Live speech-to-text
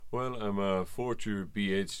Well, I'm a fourth year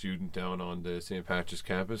B.Ed student down on the St. Patrick's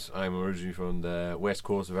campus. I'm originally from the west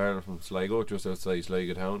coast of Ireland, from Sligo, just outside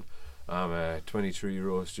Sligo town. I'm a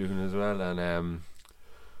 23-year-old student as well, and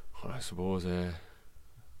I suppose,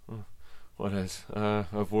 what else?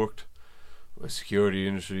 I've worked with security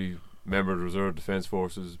industry, member of the Reserve Defence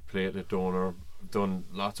Forces, platelet donor, done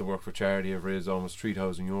lots of work for charity. I've raised almost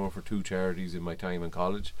 €3,000 for two charities in my time in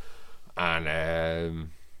college, and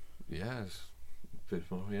yeah, it's a bit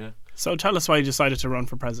more, yeah. So tell us why you decided to run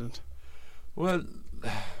for president. Well,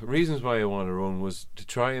 reasons why I want to run was to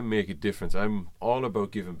try and make a difference. I'm all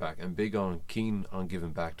about giving back. I'm keen on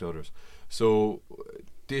giving back to others. So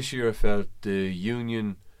this year I felt the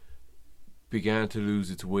union began to lose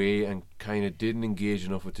its way and kind of didn't engage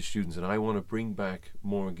enough with the students, and I want to bring back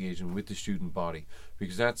more engagement with the student body,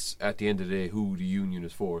 because that's at the end of the day who the union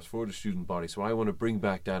is for. It's for the student body. So I want to bring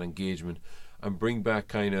back that engagement and bring back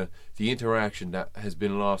kind of the interaction that has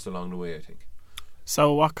been lost along the way, I think.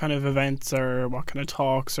 So what kind of events or what kind of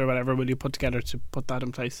talks or whatever will you put together to put that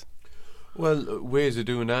in place? Well, ways of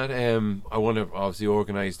doing that, I want to obviously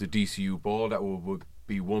organise the DCU ball. That would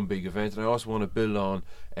be one big event, and I also want to build on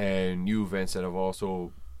new events that have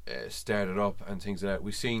also started up and things like that.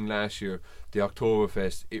 We've seen last year the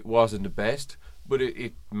Oktoberfest. It wasn't the best, but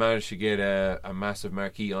it managed to get a massive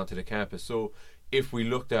marquee onto the campus. So if we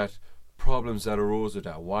looked at problems that arose with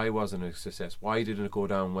that, why wasn't it a success, why didn't it go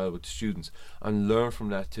down well with the students, and learn from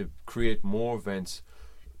that to create more events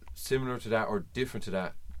similar to that or different to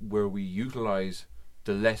that, where we utilise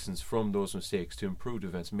the lessons from those mistakes to improve the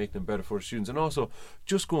events, make them better for the students, and also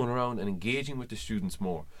just going around and engaging with the students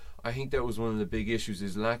more. I think that was one of the big issues,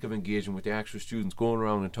 is lack of engagement with the actual students, going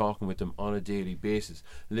around and talking with them on a daily basis,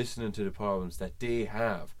 listening to the problems that they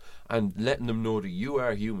have, and letting them know that you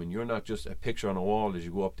are human. You're not just a picture on a wall as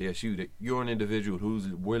you go up the SU, that you're an individual who's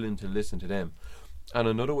willing to listen to them. And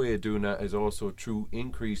another way of doing that is also through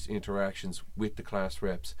increased interactions with the class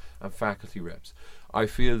reps and faculty reps. I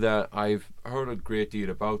feel that I've heard a great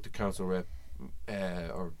deal about the council rep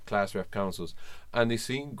or class rep councils, and they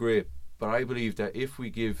seem great, but I believe that if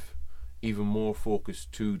we give even more focus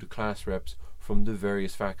to the class reps from the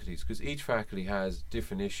various faculties, because each faculty has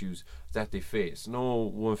different issues that they face. No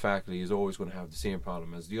one faculty is always going to have the same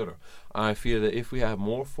problem as the other. I feel that if we have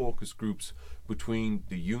more focus groups between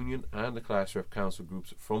the union and the class rep council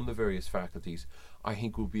groups from the various faculties, I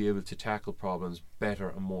think we'll be able to tackle problems better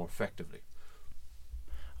and more effectively.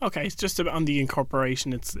 Okay, it's just on the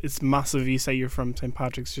incorporation. It's massive. You say you're from St.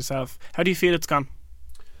 Patrick's yourself. How do you feel it's gone?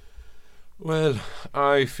 Well,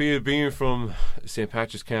 I feel, being from St.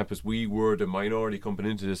 Patrick's campus, we were the minority coming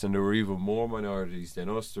into this, and there were even more minorities than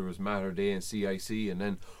us. There was Mater Day and CIC, and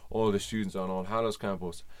then all the students on All Hallows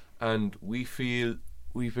campus. And we feel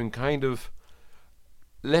we've been kind of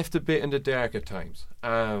left a bit in the dark at times.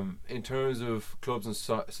 In terms of clubs and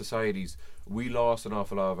societies, we lost an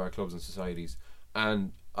awful lot of our clubs and societies.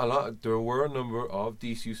 And there were a number of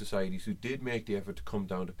DCU societies who did make the effort to come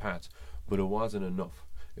down to Pats, but it wasn't enough.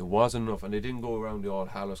 It wasn't enough, and they didn't go around the All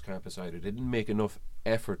Hallows campus either. They didn't make enough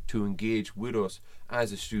effort to engage with us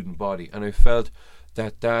as a student body, and I felt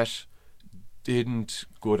that didn't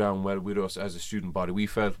go down well with us as a student body. We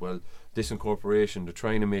felt, well, this incorporation, they're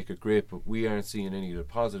trying to make it great, but we aren't seeing any of the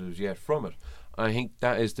positives yet from it. I think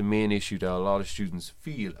that is the main issue that a lot of students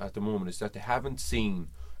feel at the moment, is that they haven't seen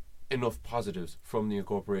enough positives from the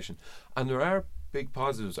incorporation. And there are big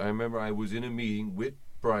positives. I remember I was in a meeting with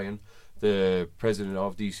Brian, the president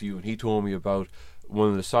of DCU, and he told me about one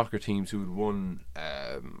of the soccer teams who had won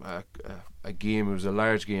a game. It was a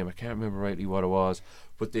large game. I can't remember rightly what it was,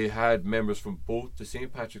 but they had members from both the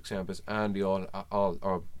St. Patrick's campus and the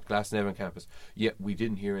or Glasnevin campus. Yet we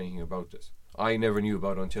didn't hear anything about this. I never knew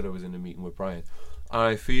about it until I was in a meeting with Brian.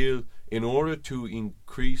 I feel in order to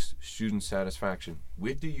increase student satisfaction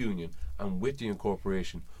with the union and with the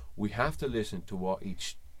incorporation, we have to listen to what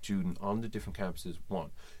each student on the different campuses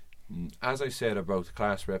want. As I said about the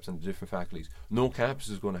class reps and the different faculties, no campus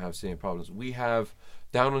is going to have the same problems. We have,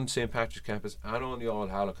 down on the St. Patrick's campus and on the All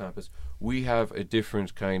Hallow campus, we have a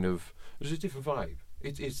different kind of, there's a different vibe.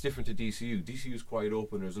 It's different to DCU. DCU is quite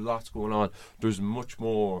open. There's lots going on. There's much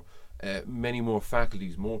more, many more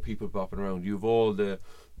faculties, more people bopping around. You have all the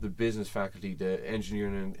business faculty, the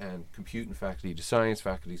engineering and computing faculty, the science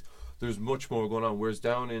faculties. There's much more going on. Whereas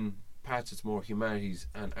down in Pats, it's more humanities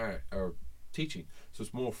and art or teaching. So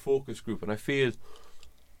it's more focus group. And I feel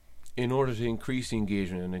in order to increase the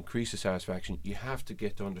engagement and increase the satisfaction, you have to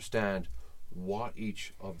get to understand what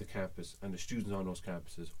each of the campus and the students on those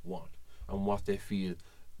campuses want and what they feel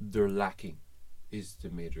they're lacking is the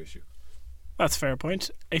major issue. That's a fair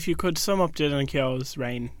point. If you could sum up Dylan Keogh's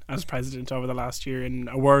reign as president over the last year in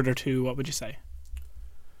a word or two, what would you say?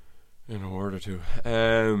 In a word or two.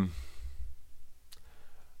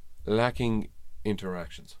 Lacking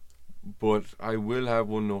interactions. But I will have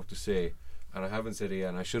one note to say, and I haven't said it yet,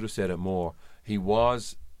 and I should have said it more. He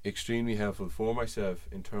was extremely helpful for myself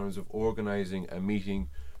in terms of organising a meeting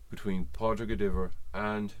between Padraig O'Diver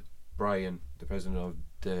and Brian, the president of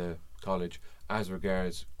the college, as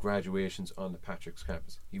regards graduations on the Patrick's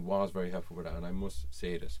campus. He was very helpful with that, and I must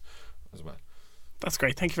say this as well. That's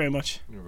great. Thank you very much.